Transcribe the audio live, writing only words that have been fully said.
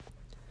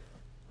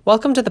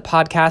Welcome to the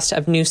podcast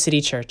of New City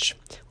Church.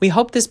 We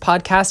hope this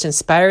podcast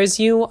inspires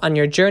you on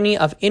your journey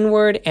of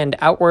inward and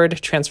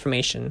outward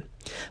transformation.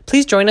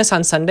 Please join us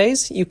on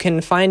Sundays. You can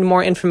find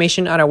more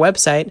information on our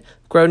website,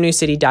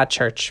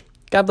 grownewcity.church.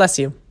 God bless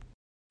you.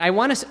 I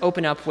want to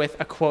open up with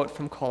a quote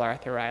from Cole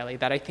Arthur Riley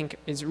that I think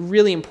is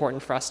really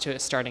important for us to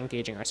start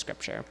engaging our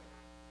scripture.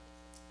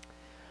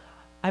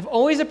 I've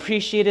always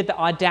appreciated the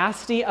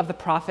audacity of the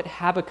prophet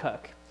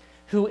Habakkuk,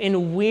 who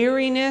in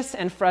weariness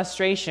and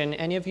frustration,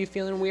 any of you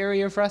feeling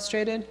weary or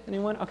frustrated?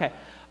 Anyone? Okay.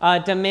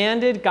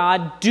 Demanded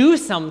God do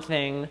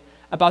something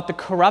about the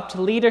corrupt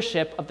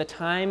leadership of the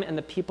time and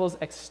the people's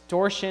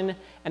extortion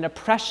and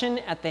oppression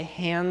at the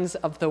hands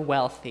of the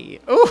wealthy.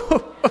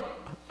 Ooh.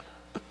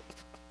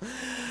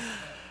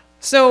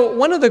 So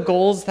one of the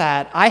goals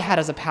that I had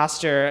as a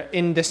pastor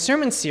in this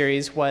sermon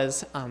series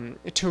was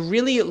to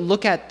really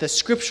look at the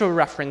scriptural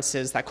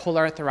references that Cole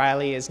Arthur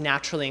Riley is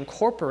naturally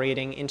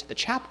incorporating into the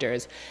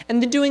chapters,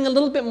 and then doing a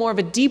little bit more of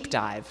a deep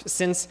dive.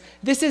 Since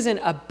this isn't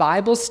a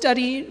Bible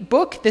study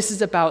book, this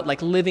is about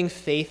like living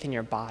faith in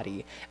your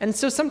body. And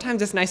so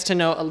sometimes it's nice to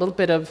know a little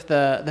bit of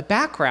the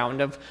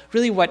background of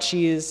really what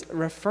she's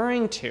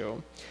referring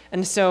to.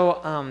 And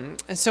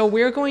so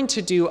we're going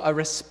to do a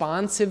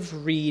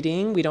responsive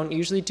reading. We don't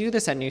usually do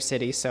this at New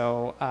City,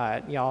 so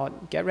y'all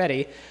get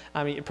ready.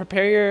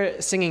 Prepare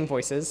your singing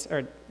voices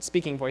or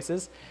speaking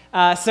voices.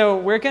 So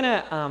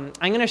I'm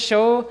gonna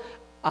show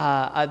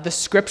the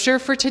scripture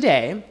for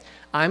today.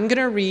 I'm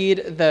gonna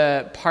read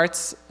the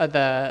parts of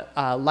the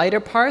lighter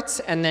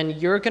parts, and then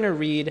you're gonna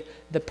read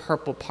the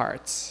purple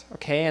parts,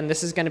 okay? And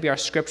this is gonna be our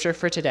scripture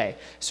for today.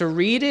 So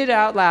read it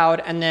out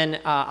loud, and then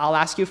I'll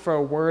ask you for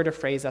a word or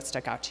phrase that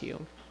stuck out to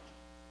you.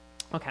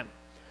 Okay.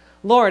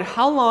 Lord,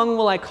 how long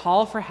will I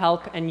call for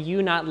help and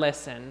you not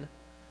listen?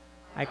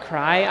 I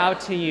cry out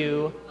to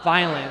you,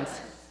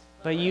 violence,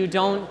 but you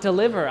don't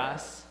deliver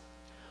us.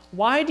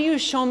 Why do you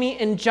show me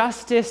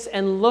injustice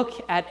and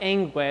look at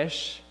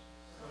anguish,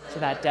 so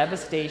that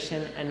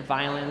devastation and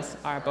violence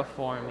are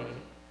before me?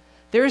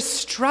 There is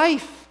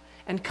strife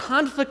and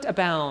conflict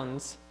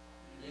abounds.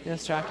 The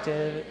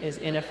destructive is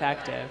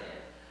ineffective.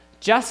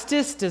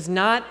 Justice does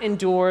not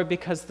endure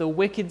because the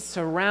wicked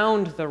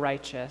surround the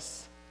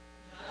righteous.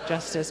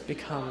 Justice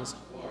becomes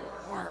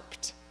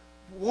warped.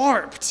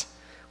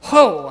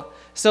 Whoa!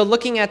 So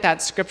looking at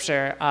that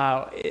scripture,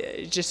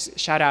 just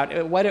shout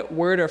out, what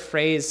word or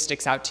phrase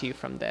sticks out to you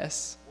from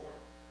this?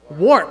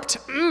 Warped.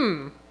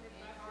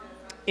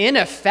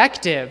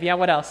 Ineffective. Yeah,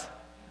 what else?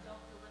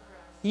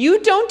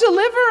 You don't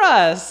deliver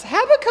us.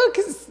 Habakkuk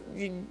is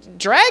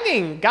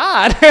dragging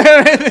God.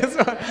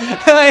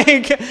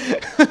 Like,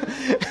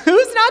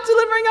 who's not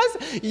delivering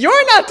us?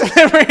 You're not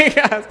delivering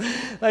us.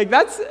 Like,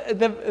 that's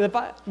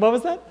what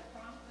was that?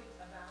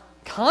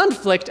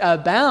 Conflict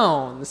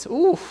abounds.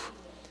 Oof.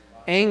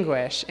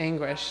 Anguish,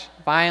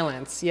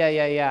 violence.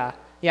 Yeah.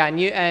 Yeah,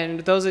 and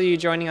those of you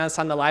joining us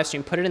on the live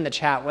stream, put it in the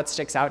chat. What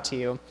sticks out to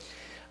you?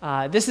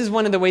 This is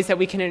one of the ways that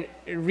we can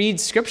read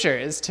scripture,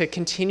 is to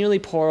continually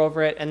pore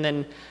over it and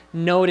then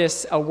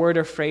notice a word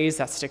or phrase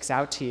that sticks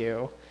out to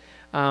you.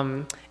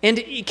 And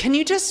can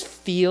you just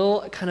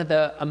feel kind of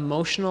the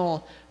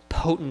emotional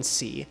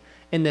potency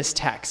in this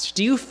text?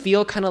 Do you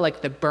feel kind of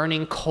like the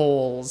burning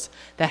coals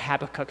that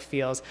Habakkuk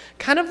feels?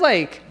 Kind of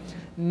like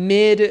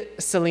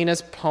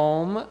mid-Selena's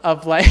poem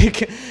of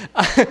like,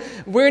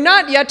 we're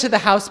not yet to the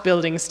house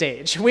building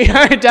stage. We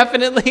are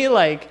definitely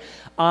like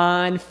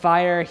on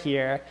fire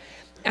here.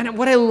 And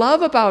what I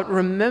love about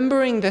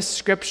remembering this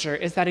scripture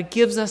is that it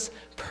gives us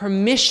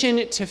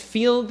permission to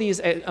feel these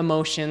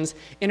emotions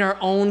in our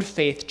own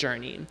faith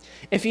journey.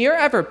 If you're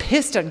ever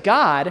pissed at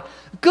God,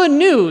 good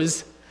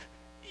news,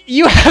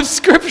 you have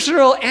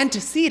scriptural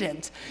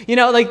antecedent. You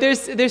know, like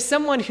there's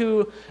someone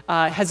who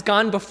has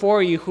gone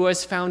before you who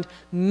has found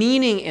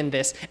meaning in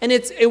this. And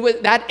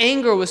that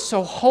anger was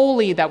so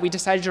holy that we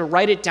decided to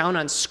write it down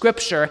on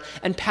scripture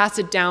and pass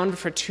it down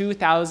for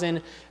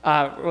 2,000,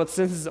 since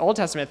this is Old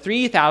Testament,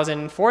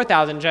 3,000,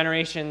 4,000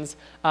 generations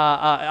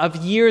of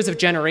years of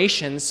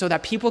generations, so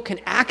that people can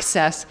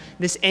access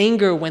this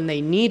anger when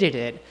they needed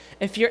it.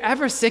 If you're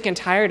ever sick and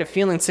tired of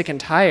feeling sick and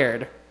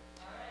tired,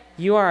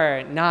 you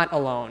are not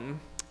alone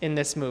in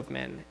this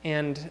movement.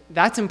 And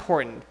that's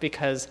important,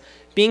 because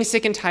being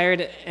sick and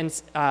tired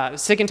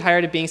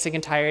of being sick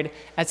and tired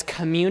as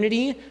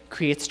community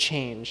creates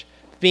change.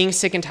 Being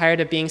sick and tired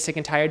of being sick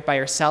and tired by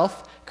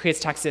yourself creates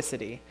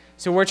toxicity.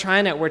 So we're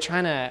trying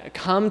to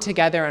come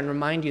together and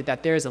remind you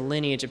that there is a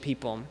lineage of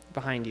people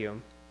behind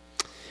you.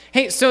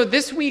 Hey, so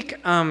this week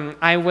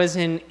I was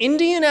in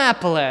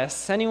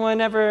Indianapolis.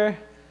 Anyone ever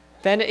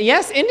been?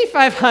 Yes, Indy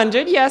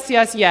 500.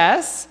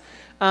 Yes.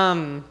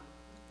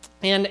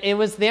 And I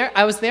was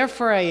there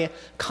for a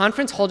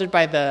conference held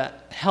by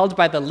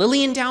the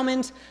Lilly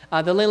Endowment.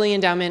 The Lilly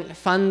Endowment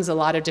funds a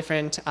lot of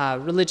different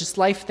religious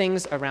life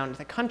things around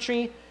the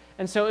country.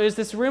 And so it was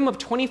this room of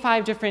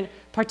 25 different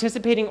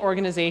participating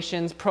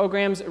organizations,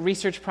 programs,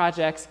 research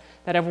projects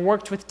that have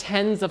worked with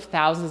tens of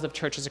thousands of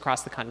churches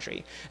across the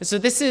country. And so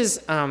this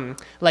is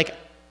like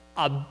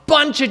a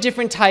bunch of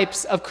different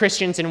types of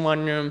Christians in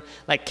one room,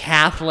 like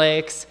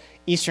Catholics,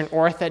 Eastern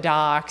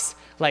Orthodox,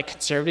 like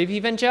conservative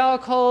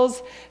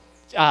evangelicals,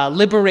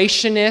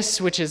 liberationists,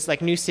 which is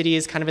like New City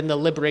is kind of in the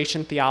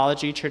liberation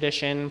theology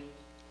tradition,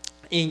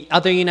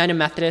 other United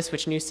Methodists,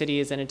 which New City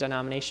is in a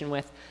denomination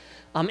with,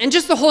 and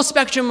just the whole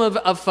spectrum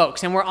of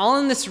folks. And we're all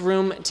in this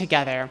room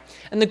together.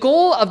 And the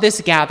goal of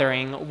this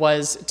gathering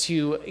was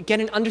to get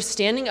an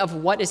understanding of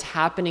what is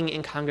happening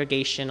in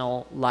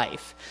congregational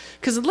life.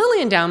 Because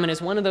Lilly Endowment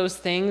is one of those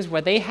things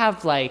where they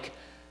have like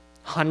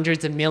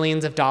hundreds of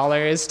millions of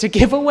dollars to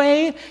give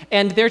away,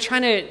 and they're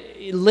trying to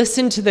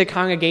listen to the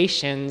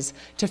congregations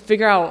to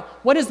figure out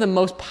what is the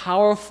most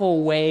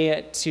powerful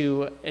way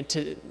to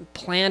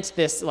plant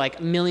this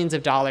like millions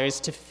of dollars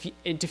to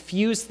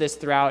diffuse this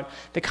throughout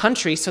the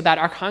country so that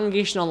our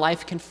congregational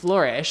life can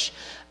flourish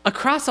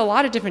across a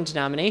lot of different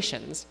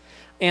denominations.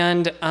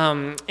 And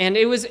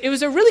it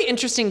was a really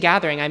interesting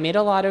gathering. I made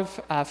a lot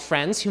of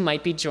friends who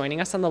might be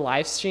joining us on the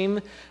live stream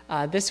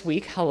this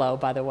week. Hello,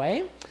 by the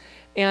way.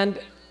 And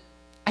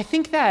I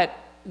think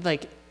that,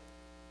 like,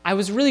 I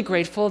was really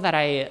grateful that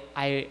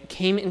I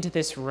came into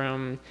this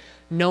room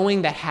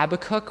knowing that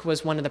Habakkuk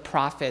was one of the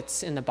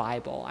prophets in the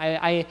Bible.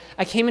 I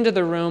came into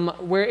the room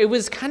where it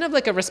was kind of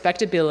like a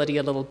respectability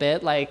a little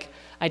bit. Like,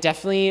 I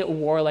definitely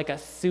wore like a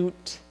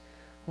suit.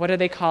 What are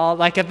they called?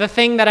 Like the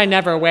thing that I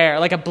never wear,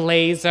 like a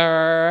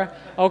blazer.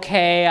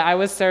 Okay, I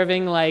was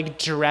serving like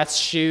dress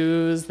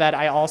shoes that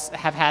I also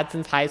have had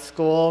since high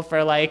school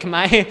for like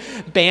my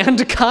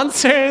band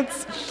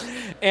concerts.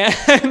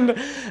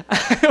 And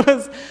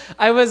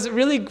I was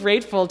really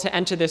grateful to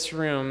enter this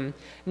room,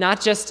 not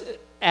just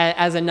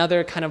as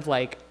another kind of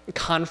like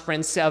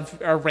conference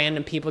of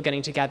random people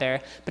getting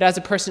together, but as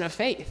a person of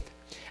faith,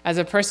 as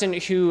a person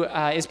who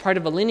is part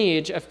of a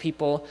lineage of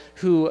people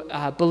who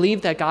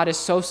believe that God is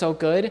so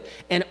good,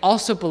 and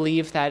also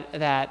believe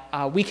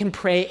that we can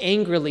pray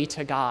angrily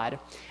to God.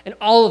 And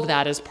all of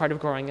that is part of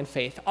growing in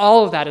faith.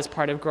 All of that is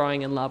part of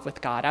growing in love with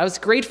God. I was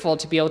grateful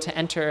to be able to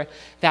enter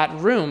that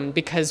room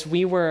because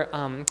we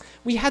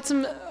had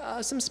some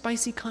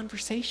spicy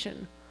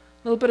conversation.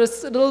 A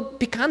little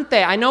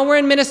picante. I know we're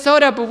in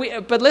Minnesota,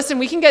 but listen,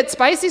 we can get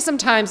spicy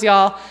sometimes,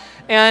 y'all.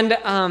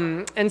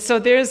 And so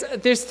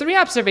there's three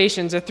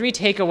observations or three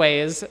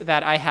takeaways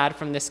that I had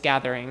from this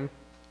gathering.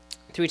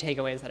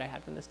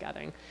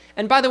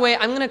 And by the way,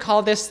 I'm going to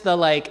call this the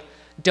like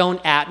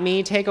don't at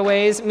me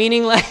takeaways,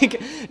 meaning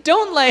like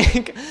don't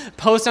like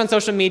post on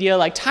social media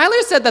like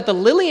Tyler said that the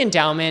Lilly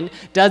Endowment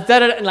does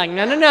that. Like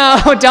no,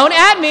 don't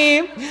at me,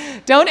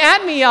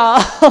 y'all.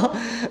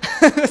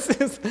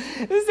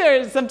 These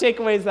are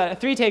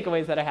three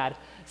takeaways that I had.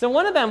 So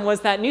one of them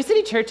was that New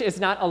City Church is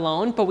not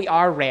alone, but we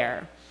are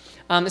rare.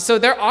 So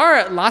there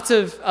are lots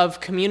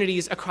of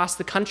communities across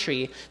the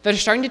country that are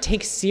starting to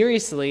take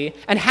seriously,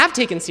 and have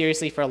taken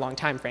seriously for a long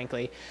time,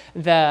 frankly,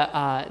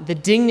 the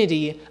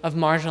dignity of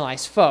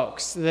marginalized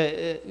folks.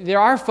 There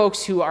are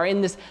folks who are in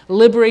this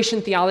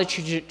liberation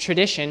theology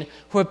tradition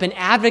who have been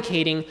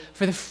advocating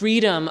for the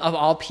freedom of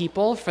all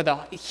people, for the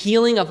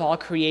healing of all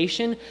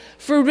creation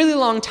for a really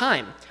long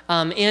time.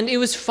 And it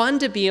was fun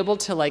to be able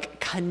to like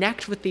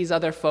connect with these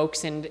other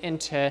folks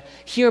and to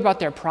hear about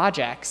their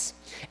projects.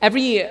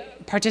 Every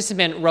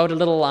participant wrote a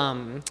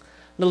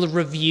little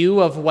review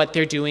of what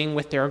they're doing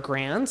with their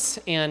grants,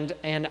 and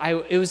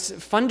it was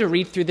fun to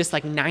read through this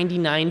like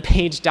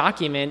 99-page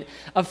document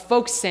of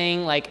folks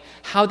saying like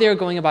how they're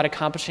going about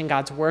accomplishing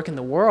God's work in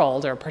the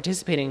world or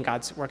participating in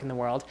God's work in the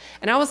world.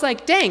 And I was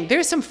like, dang,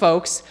 there's some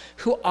folks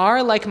who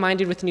are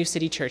like-minded with New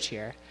City Church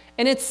here.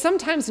 And it's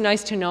sometimes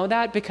nice to know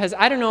that because,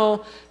 I don't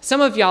know,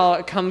 some of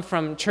y'all come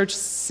from church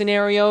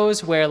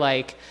scenarios where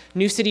like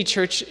New City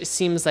Church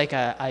seems like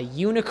a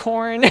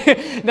unicorn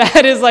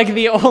that is like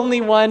the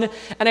only one.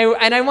 And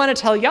I want to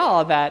tell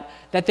y'all that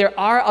there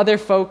are other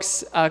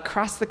folks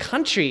across the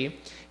country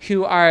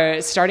who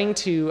are starting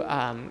to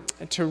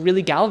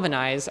really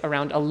galvanize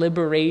around a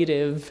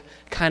liberative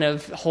kind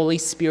of Holy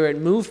Spirit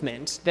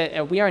movement,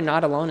 that we are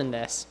not alone in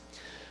this.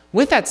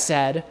 With that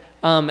said,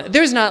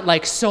 there's not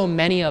like so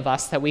many of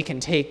us that we can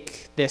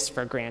take this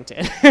for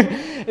granted.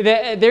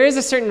 There is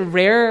a certain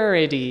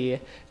rarity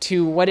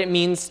to what it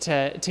means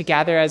to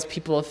gather as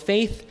people of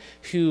faith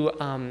who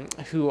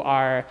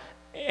are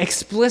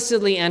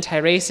explicitly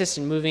anti-racist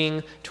and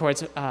moving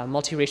towards a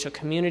multiracial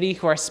community,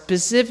 who are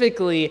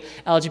specifically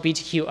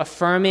LGBTQ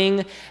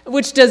affirming,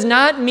 which does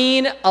not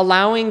mean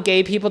allowing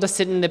gay people to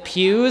sit in the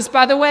pews,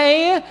 by the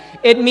way.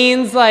 It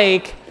means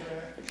like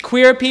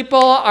queer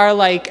people are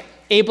like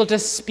able to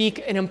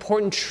speak an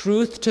important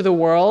truth to the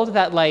world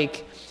that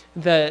like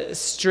the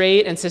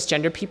straight and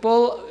cisgender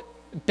people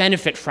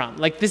benefit from.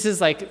 Like this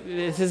is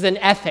an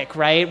ethic,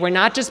 right? We're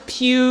not just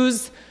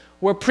pews,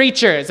 we're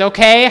preachers,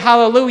 okay?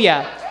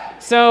 Hallelujah.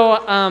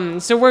 So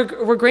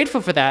we're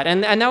grateful for that,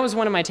 and that was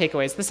one of my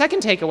takeaways. The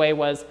second takeaway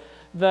was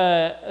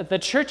the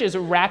church is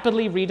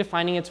rapidly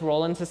redefining its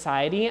role in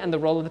society and the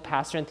role of the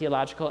pastor in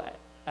theological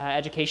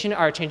education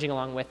are changing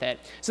along with it.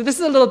 So this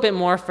is a little bit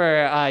more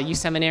for you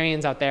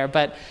seminarians out there,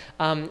 but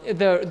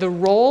the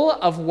role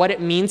of what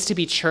it means to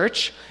be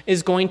church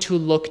is going to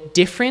look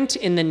different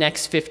in the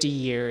next 50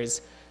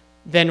 years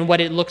than what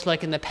it looked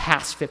like in the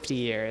past 50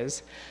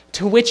 years.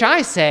 To which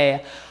I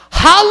say,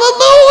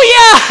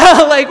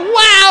 hallelujah! Like,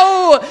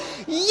 wow!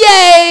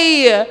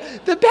 Yay!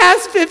 The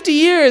past 50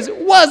 years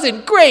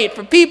wasn't great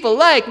for people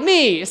like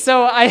me.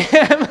 So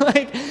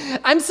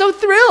I'm so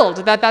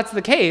thrilled that that's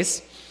the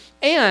case.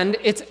 And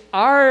it's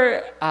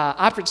our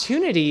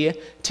opportunity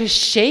to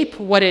shape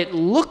what it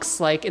looks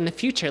like in the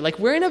future. Like,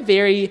 we're in a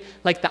very,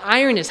 like, the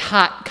iron is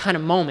hot kind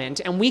of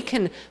moment, and we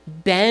can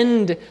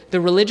bend the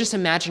religious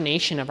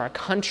imagination of our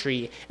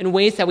country in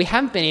ways that we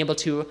haven't been able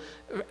to,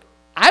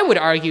 I would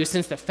argue,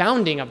 since the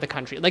founding of the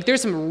country. Like,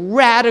 there's some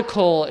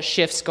radical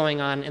shifts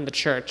going on in the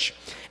church.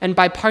 And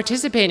by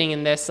participating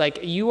in this,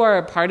 like, you are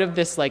a part of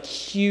this, like,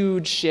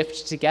 huge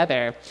shift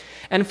together.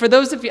 And for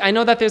those of you, I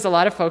know that there's a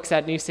lot of folks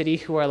at New City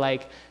who are,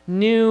 like,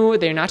 new.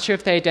 They're not sure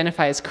if they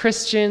identify as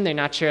Christian. They're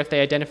not sure if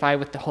they identify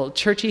with the whole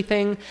churchy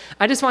thing.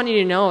 I just want you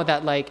to know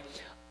that, like,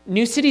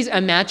 New City's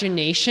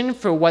imagination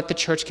for what the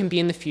church can be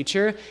in the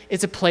future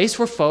is a place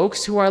where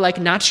folks who are, like,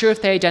 not sure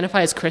if they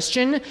identify as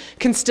Christian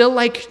can still,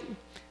 like,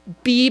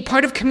 be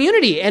part of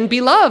community and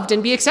be loved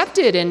and be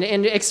accepted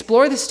and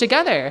explore this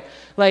together.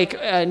 Like,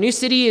 New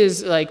City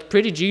is, like,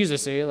 pretty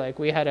Jesus-y. Like,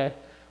 we had a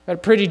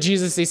pretty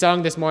Jesus-y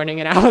song this morning,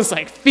 and I was,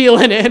 like,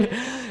 feeling it.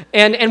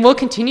 And we'll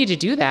continue to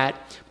do that.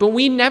 But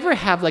we never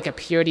have, like, a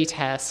purity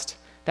test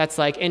that's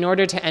like, in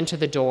order to enter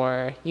the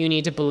door, you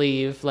need to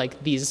believe,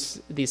 like,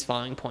 these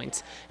following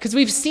points. Because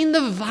we've seen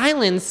the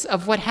violence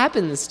of what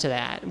happens to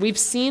that. We've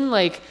seen,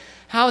 like,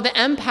 how the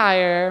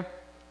empire,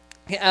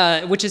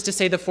 which is to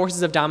say the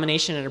forces of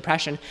domination and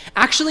oppression,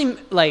 actually,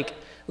 like,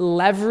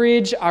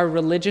 leverage our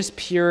religious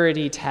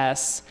purity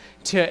tests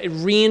to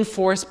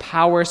reinforce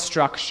power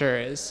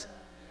structures.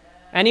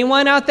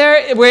 Anyone out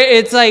there? Where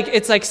it's like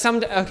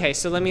okay,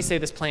 so let me say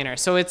this plainer.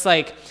 So it's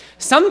like,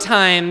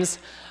 sometimes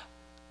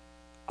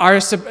our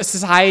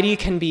society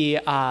can be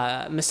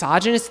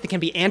misogynist, it can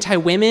be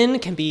anti-women,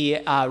 can be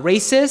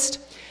racist.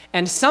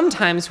 And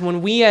sometimes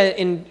when we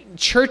in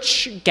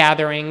church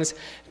gatherings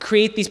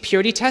create these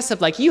purity tests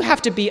of, like, you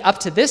have to be up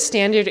to this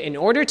standard in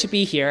order to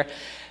be here,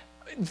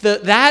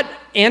 that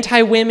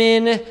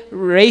anti-women,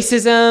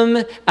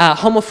 racism,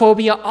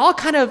 homophobia, all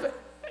kind of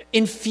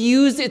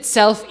infuse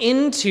itself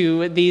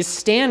into these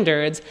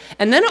standards,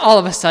 and then all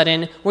of a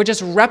sudden we're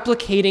just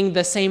replicating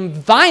the same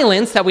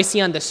violence that we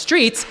see on the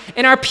streets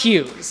in our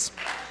pews.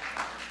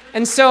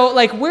 And so,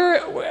 like,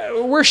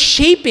 we're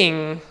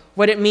shaping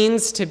what it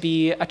means to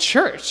be a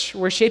church.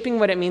 We're shaping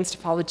what it means to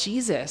follow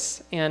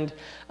Jesus. And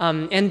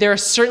there are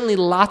certainly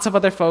lots of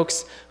other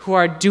folks who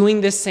are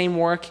doing this same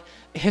work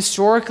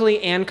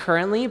historically and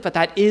currently, but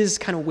that is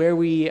kind of where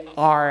we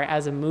are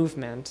as a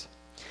movement.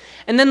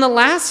 And then the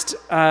last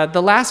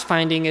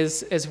finding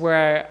is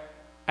where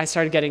I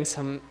started getting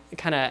some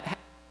kind of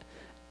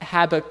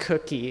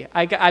Habakkuk-y.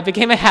 I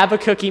became a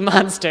Habakkuk-y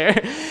monster,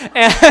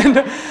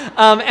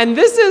 and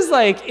this is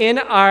like in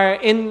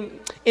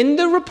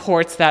the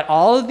reports that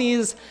all of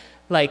these,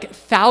 like,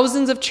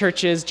 thousands of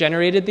churches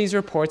generated these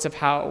reports of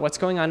what's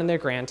going on in their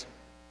grant.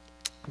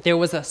 There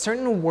was a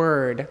certain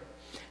word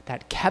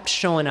that kept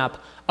showing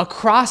up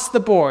across the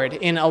board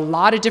in a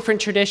lot of different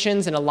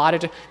traditions, and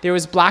there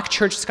was Black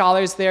church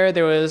scholars there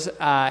was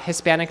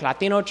Hispanic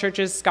Latino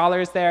churches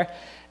scholars there,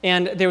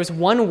 and there was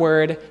one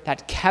word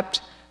that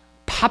kept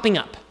popping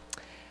up,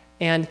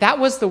 and that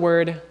was the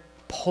word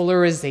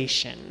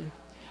polarization.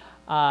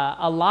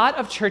 A lot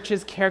of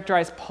churches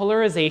characterize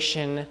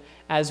polarization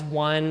as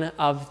one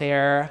of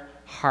their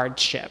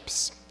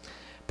hardships.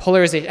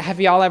 Polarization.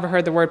 Have you all ever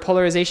heard the word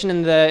polarization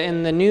in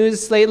the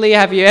news lately?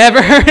 Have you ever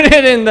heard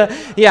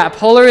it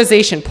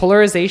polarization.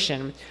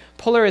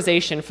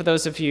 Polarization, for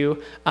those of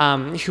you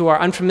who are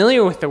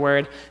unfamiliar with the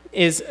word,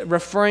 is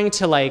referring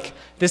to, like,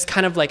 this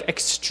kind of, like,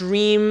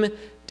 extreme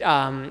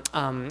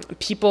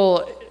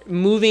people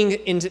moving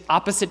in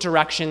opposite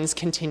directions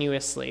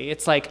continuously.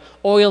 It's like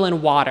oil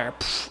and water,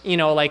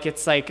 like,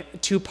 it's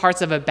like two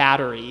parts of a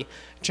battery.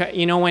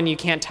 You know, when you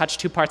can't touch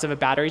two parts of a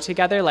battery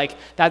together, like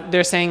that,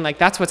 they're saying, like,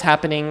 that's what's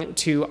happening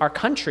to our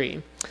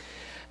country.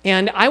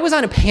 And I was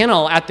on a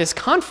panel at this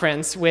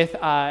conference with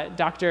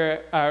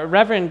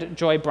Reverend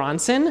Joy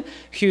Bronson,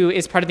 who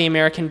is part of the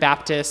American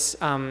Baptists.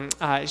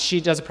 She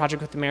does a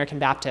project with the American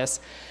Baptists.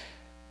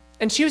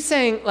 And she was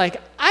saying,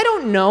 like, I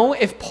don't know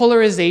if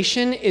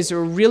polarization is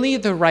really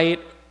the right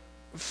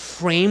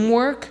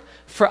framework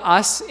for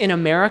us in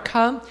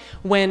America,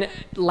 when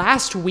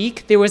last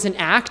week there was an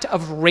act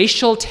of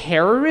racial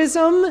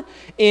terrorism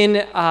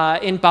in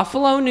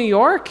Buffalo, New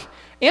York,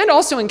 and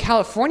also in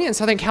California, in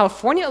Southern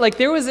California. Like,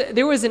 there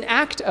was an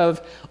act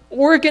of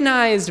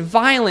organized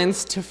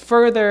violence to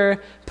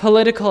further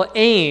political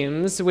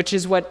aims, which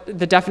is what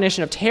the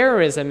definition of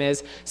terrorism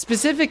is,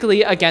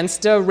 specifically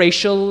against a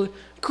racial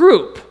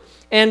group.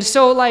 And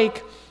so,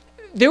 like,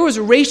 there was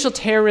racial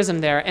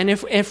terrorism there. And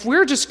if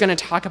we're just going to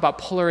talk about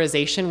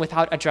polarization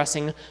without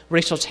addressing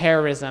racial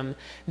terrorism,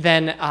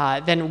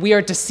 then we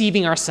are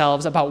deceiving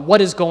ourselves about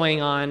what is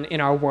going on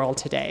in our world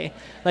today.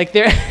 Like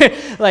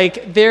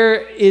there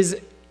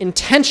is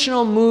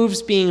intentional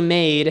moves being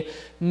made,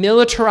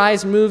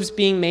 militarized moves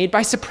being made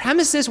by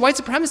supremacists, white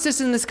supremacists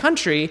in this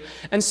country.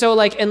 And so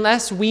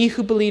unless we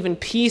who believe in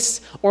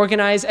peace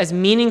organize as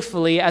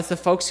meaningfully as the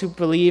folks who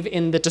believe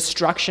in the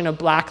destruction of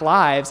black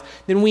lives,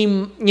 then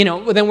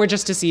we're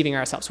just deceiving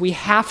ourselves. We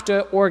have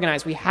to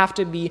organize. We have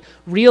to be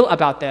real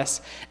about this.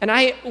 And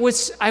I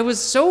was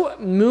so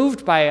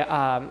moved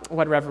by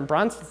what Reverend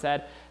Bronson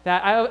said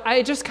that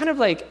I just kind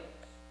of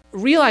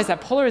realize that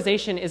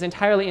polarization is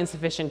entirely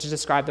insufficient to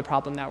describe the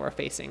problem that we're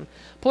facing.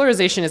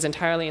 Polarization is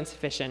entirely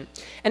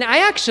insufficient. And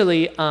I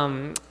actually,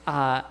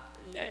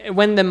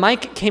 when the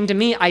mic came to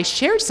me, I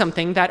shared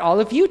something that all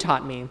of you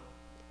taught me.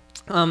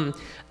 Some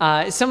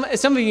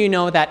of you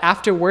know that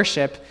after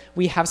worship,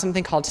 we have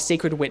something called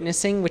sacred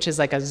witnessing, which is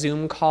like a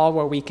Zoom call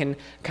where we can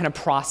kind of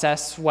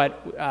process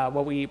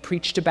what we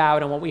preached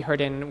about and what we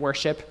heard in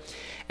worship.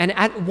 And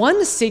at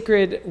one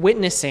sacred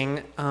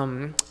witnessing,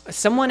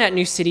 someone at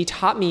New City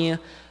taught me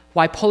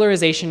why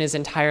polarization is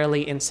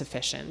entirely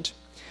insufficient.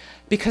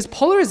 Because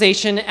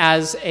polarization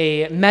as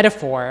a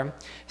metaphor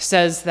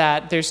says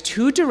that there's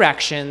two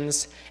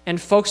directions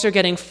and folks are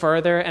getting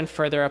further and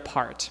further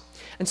apart.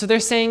 And so they're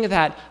saying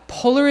that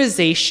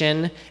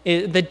polarization,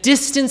 the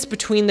distance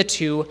between the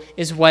two,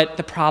 is what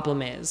the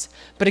problem is.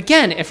 But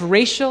again, if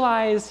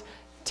racialized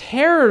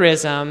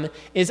terrorism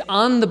is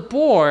on the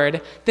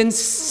board, then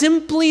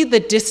simply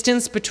the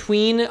distance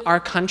between our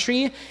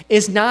country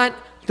is not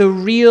the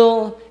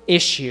real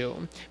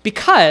issue.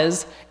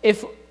 Because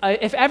if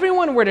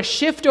everyone were to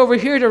shift over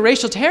here to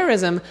racial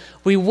terrorism,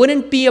 we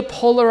wouldn't be a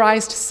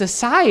polarized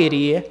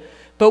society,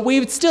 but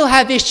we would still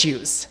have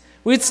issues.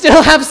 We'd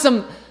still have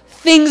some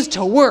things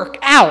to work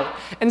out.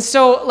 And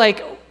so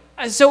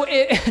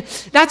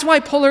that's why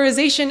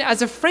polarization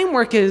as a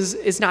framework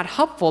is not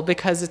helpful,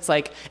 because it's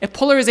like, if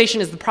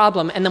polarization is the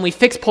problem and then we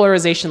fix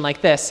polarization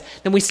like this,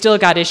 then we still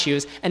got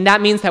issues. And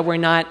that means that we're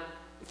not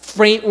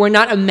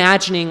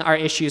imagining our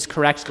issues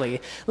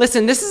correctly.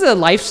 Listen, this is a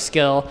life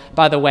skill,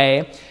 by the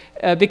way,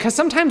 because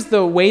sometimes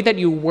the way that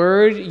you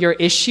word your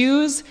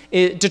issues,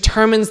 it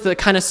determines the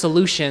kind of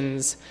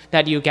solutions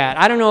that you get.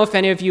 I don't know if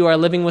any of you are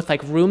living with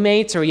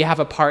roommates or you have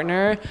a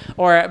partner,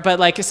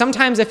 but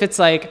sometimes if it's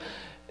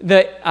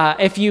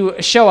if you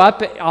show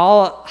up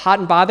all hot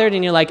and bothered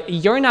and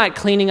you're not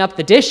cleaning up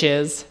the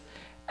dishes,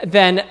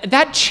 then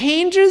that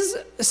changes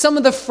some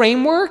of the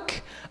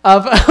framework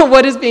of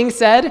what is being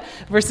said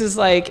versus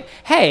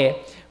hey,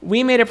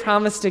 we made a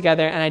promise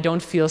together and I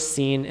don't feel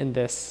seen in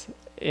this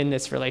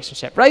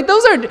relationship, right?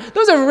 Those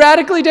are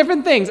radically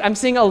different things. I'm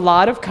seeing a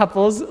lot of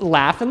couples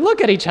laugh and look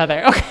at each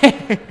other.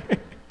 Okay.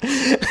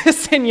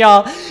 Listen,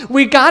 y'all,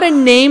 we gotta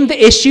name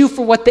the issue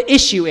for what the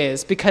issue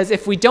is, because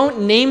if we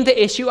don't name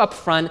the issue up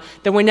front,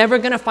 then we're never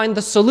gonna find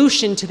the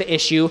solution to the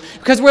issue,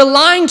 because we're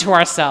lying to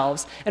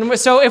ourselves. And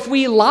so if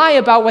we lie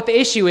about what the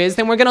issue is,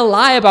 then we're gonna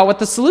lie about what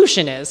the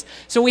solution is.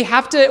 So we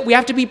have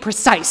to be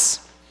precise.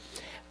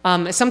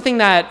 Something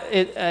that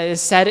is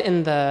said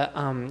in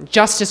the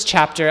justice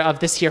chapter of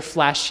This Here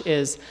Flesh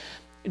is,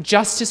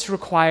 justice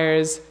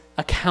requires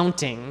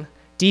accounting,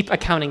 deep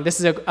accounting. This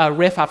is a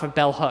riff off of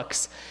Bell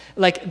Hooks.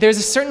 There's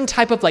a certain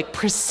type of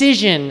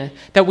precision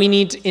that we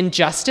need in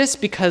justice,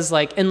 because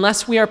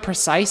unless we are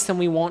precise, then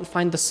we won't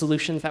find the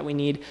solutions that we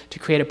need to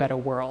create a better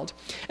world.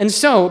 And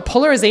so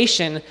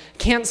polarization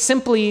can't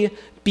simply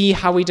be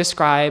how we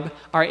describe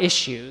our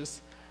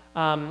issues.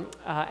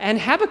 And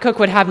Habakkuk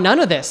would have none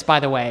of this, by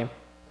the way.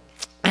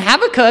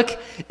 Habakkuk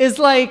is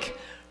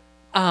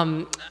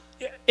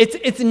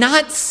it's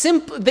not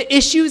simple. The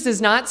issues is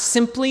not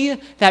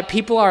simply that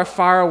people are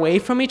far away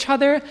from each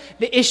other.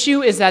 The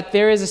issue is that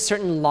there is a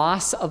certain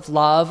loss of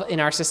love in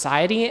our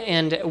society,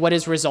 and what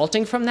is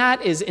resulting from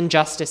that is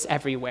injustice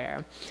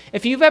everywhere.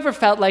 If you've ever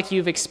felt like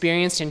you've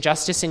experienced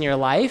injustice in your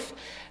life,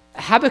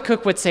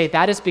 Habakkuk would say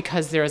that is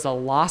because there is a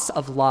loss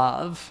of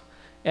love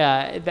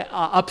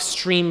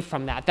upstream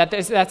from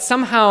that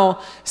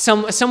somehow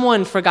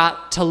someone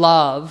forgot to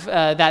love,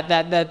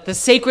 that the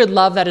sacred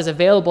love that is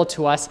available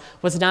to us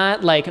was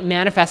not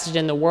manifested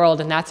in the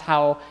world, and that's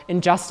how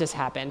injustice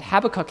happened.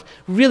 Habakkuk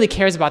really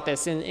cares about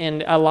this,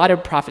 and a lot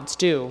of prophets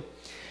do.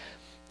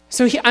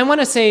 So I want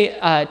to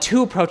say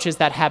two approaches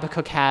that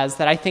Habakkuk has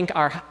that I think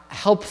are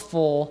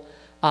helpful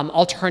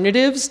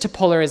alternatives to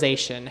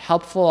polarization,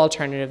 helpful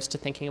alternatives to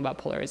thinking about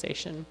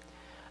polarization.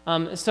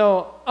 And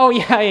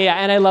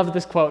I love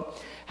this quote,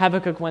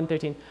 Habakkuk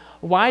 1:13.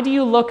 Why do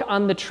you look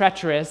on the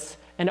treacherous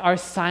and are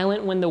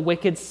silent when the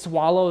wicked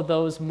swallow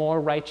those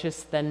more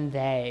righteous than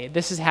they?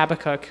 This is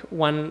Habakkuk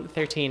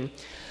 1:13.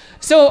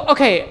 So,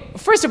 okay,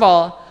 first of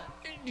all,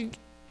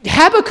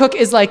 Habakkuk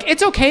is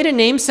it's okay to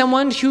name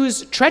someone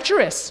who's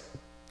treacherous.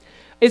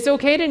 It's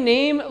okay to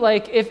name,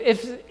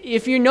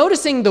 if you're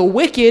noticing the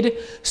wicked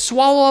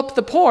swallow up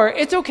the poor,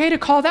 it's okay to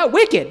call that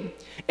wicked.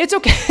 It's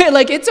okay,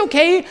 it's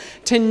okay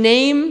to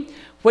name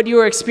what you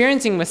are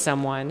experiencing with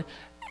someone,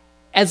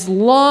 as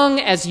long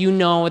as you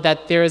know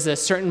that there is a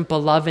certain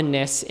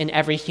belovedness in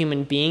every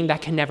human being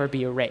that can never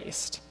be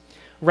erased,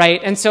 right?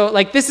 And so,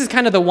 like, this is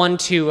kind of the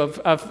 1-2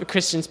 of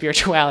Christian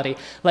spirituality.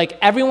 Like,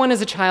 everyone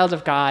is a child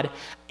of God,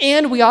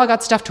 and we all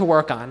got stuff to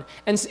work on.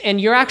 And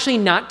you're actually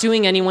not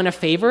doing anyone a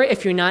favor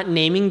if you're not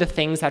naming the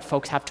things that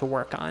folks have to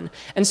work on.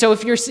 And so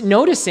if you're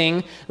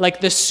noticing,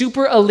 like, the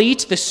super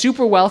elite, the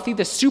super wealthy,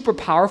 the super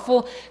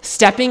powerful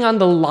stepping on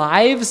the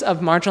lives of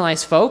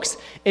marginalized folks,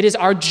 it is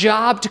our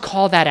job to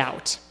call that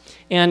out.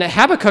 And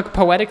Habakkuk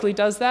poetically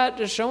does that,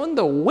 just showing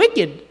the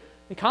wicked.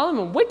 They call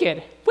him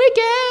wicked.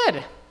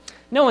 Wicked!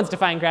 No one's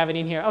defying gravity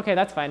in here. Okay,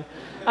 that's fine.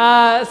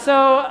 And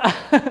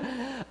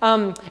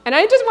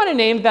I just want to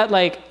name that,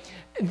 like,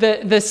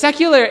 the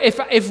secular,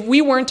 if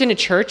we weren't in a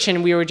church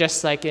and we were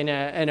just like in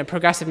a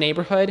progressive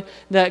neighborhood,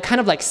 the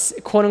kind of like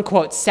quote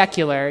unquote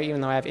secular,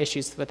 even though I have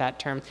issues with that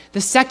term,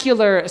 the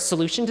secular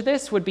solution to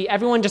this would be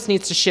everyone just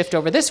needs to shift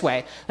over this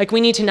way. Like,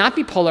 we need to not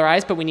be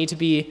polarized, but we need to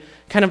be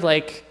kind of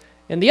like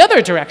in the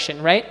other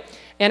direction, right?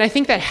 And I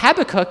think that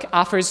Habakkuk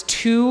offers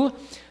two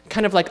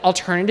kind of like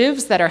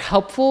alternatives that are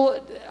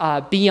helpful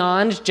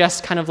beyond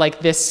just kind of like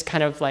this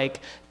kind of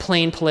like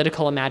plain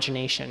political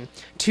imagination.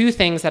 Two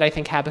things that I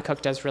think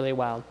Habakkuk does really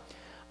well.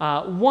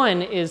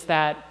 One is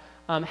that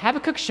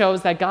Habakkuk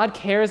shows that God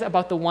cares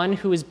about the one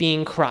who is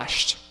being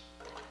crushed.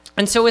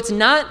 And so it's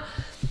not,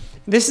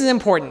 this is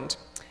important.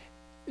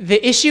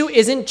 The issue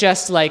isn't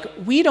just like,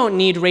 we don't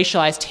need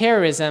racialized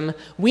terrorism,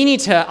 we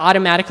need to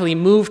automatically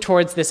move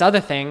towards this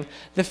other thing.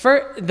 The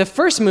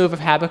first move of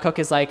Habakkuk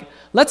is like,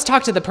 let's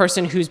talk to the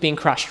person who's being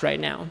crushed right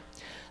now.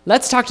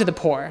 Let's talk to the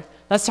poor.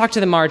 Let's talk to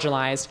the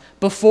marginalized.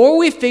 Before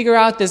we figure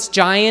out this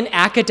giant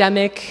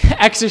academic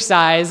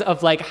exercise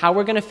of like how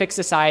we're gonna fix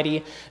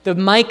society, the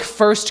mic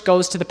first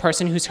goes to the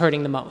person who's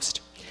hurting the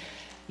most.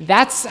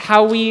 That's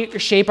how we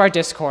shape our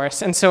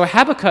discourse. And so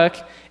Habakkuk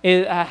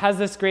has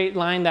this great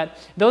line that,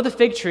 though the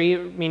fig tree,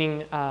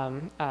 meaning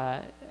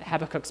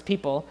Habakkuk's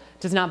people,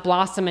 does not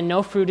blossom and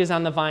no fruit is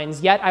on the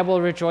vines, yet I will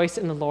rejoice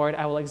in the Lord,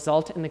 I will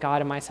exult in the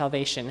God of my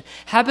salvation.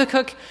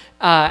 Habakkuk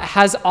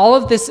has all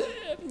of this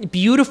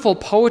beautiful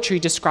poetry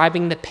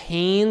describing the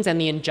pains and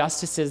the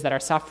injustices that are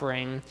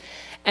suffering,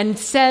 and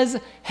says,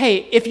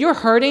 hey, if you're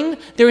hurting,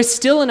 there is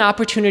still an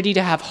opportunity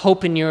to have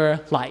hope in your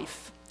life.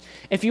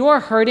 If you are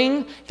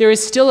hurting, there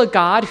is still a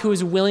God who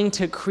is willing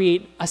to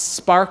create a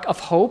spark of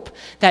hope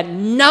that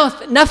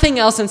nothing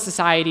else in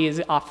society is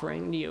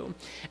offering you.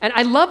 And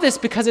I love this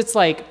because it's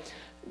like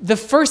the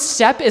first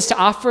step is to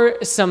offer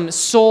some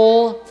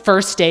soul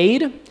first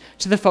aid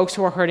to the folks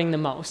who are hurting the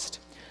most.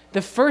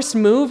 The first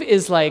move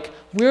is like,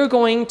 we're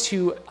going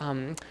to,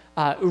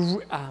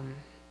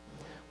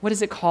 what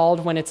is it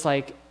called when it's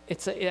like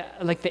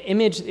the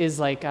image is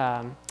like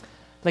a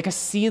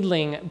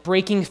seedling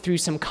breaking through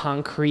some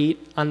concrete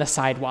on the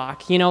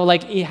sidewalk. You know,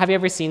 like, have you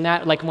ever seen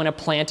that? Like when a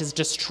plant is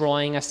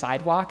destroying a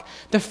sidewalk?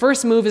 The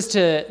first move is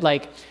to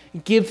like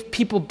give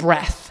people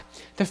breath.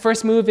 The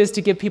first move is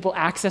to give people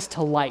access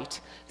to light.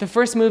 The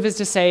first move is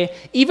to say,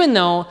 even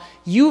though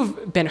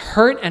you've been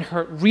hurt and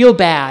hurt real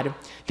bad,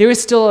 there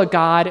is still a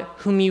God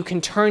whom you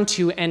can turn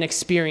to and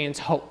experience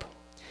hope.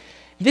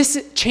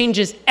 This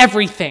changes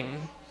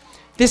everything.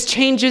 This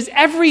changes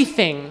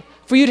everything.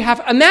 For you to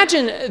have,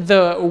 imagine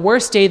the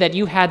worst day that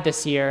you had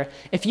this year,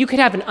 if you could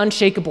have an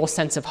unshakable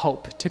sense of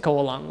hope to go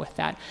along with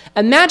that.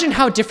 Imagine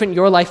how different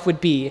your life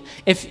would be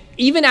if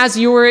even as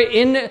you were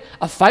in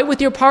a fight with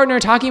your partner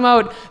talking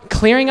about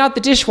clearing out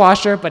the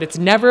dishwasher, but it's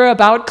never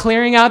about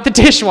clearing out the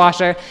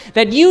dishwasher,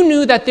 that you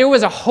knew that there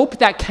was a hope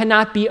that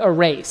cannot be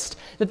erased.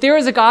 That there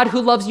is a God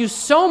who loves you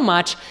so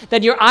much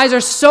that your eyes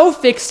are so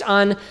fixed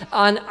on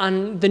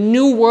the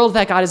new world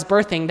that God is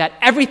birthing that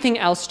everything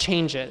else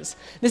changes.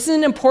 This is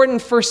an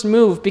important first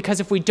move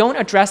because if we don't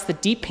address the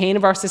deep pain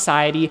of our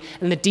society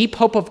and the deep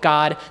hope of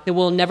God, then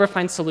we'll never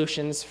find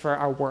solutions for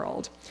our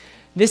world.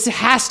 This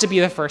has to be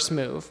the first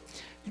move.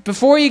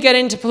 Before you get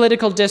into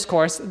political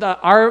discourse,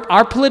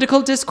 our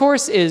political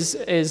discourse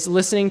is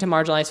listening to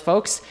marginalized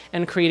folks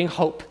and creating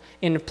hope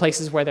in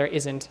places where there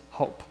isn't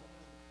hope.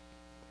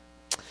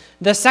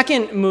 The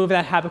second move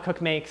that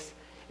Habakkuk makes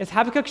is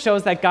Habakkuk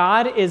shows that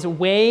God is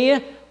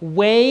way,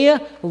 way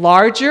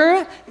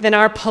larger than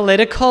our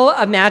political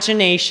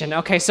imagination.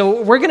 Okay,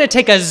 so we're going to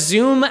take a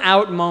zoom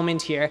out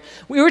moment here.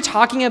 We were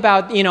talking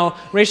about,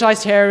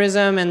 racialized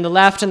terrorism and the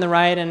left and the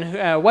right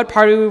and what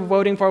party we were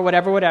voting for,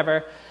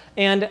 whatever.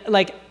 And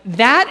like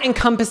that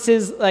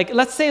encompasses, like,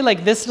 let's say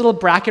like this little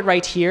bracket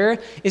right here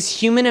is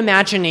human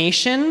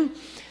imagination.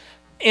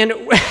 And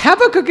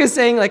Habakkuk is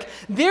saying like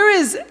there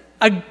is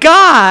a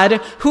God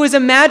who is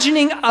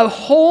imagining a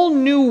whole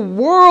new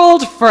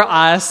world for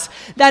us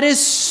that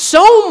is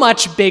so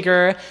much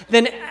bigger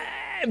than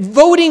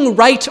voting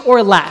right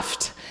or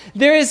left.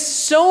 There is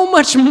so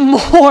much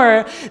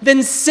more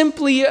than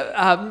simply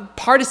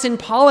partisan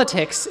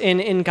politics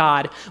in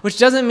God, which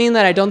doesn't mean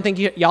that I don't think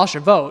y'all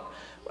should vote.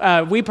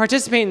 we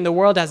participate in the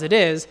world as it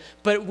is,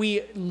 but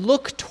we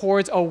look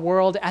towards a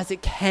world as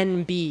it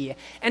can be.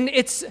 And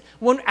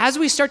as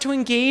we start to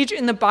engage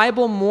in the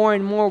Bible more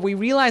and more, we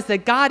realize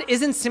that God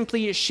isn't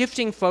simply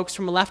shifting folks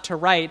from left to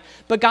right,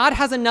 but God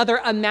has another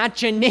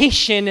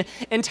imagination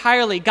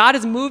entirely. God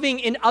is moving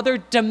in other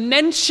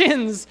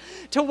dimensions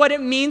to what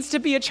it means to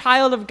be a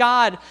child of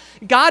God.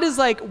 God is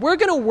like, we're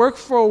going to work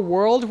for a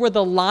world where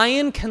the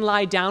lion can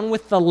lie down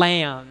with the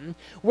lamb.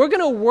 We're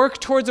going to work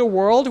towards a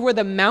world where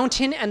the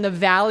mountain and the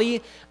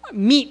valley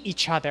meet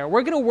each other.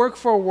 We're going to work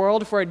for a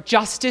world where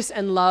justice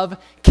and love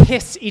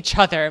kiss each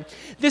other.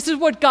 This is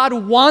what God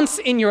wants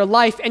in your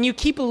life, and you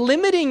keep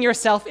limiting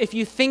yourself if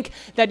you think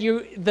that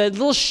the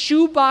little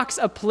shoebox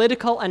of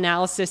political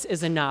analysis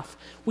is enough.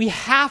 We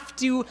have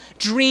to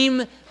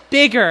dream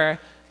bigger.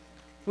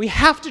 We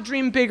have to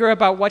dream bigger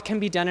about what can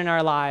be done in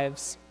our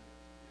lives.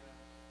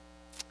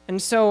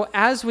 And so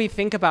as we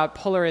think about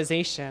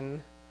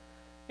polarization,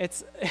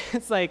 it's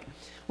like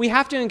we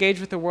have to engage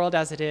with the world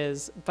as it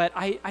is, but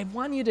I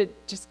want you to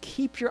just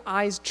keep your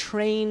eyes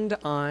trained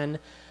on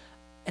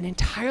an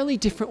entirely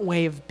different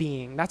way of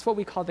being. That's what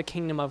we call the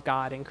kingdom of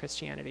God in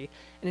Christianity.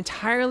 An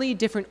entirely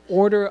different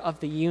order of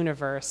the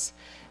universe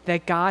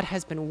that God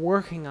has been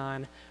working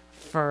on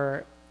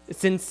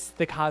since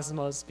the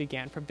cosmos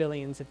began, for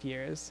billions of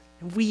years.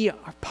 And we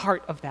are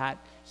part of that.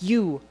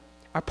 You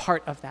are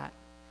part of that.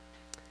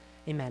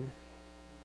 Amen.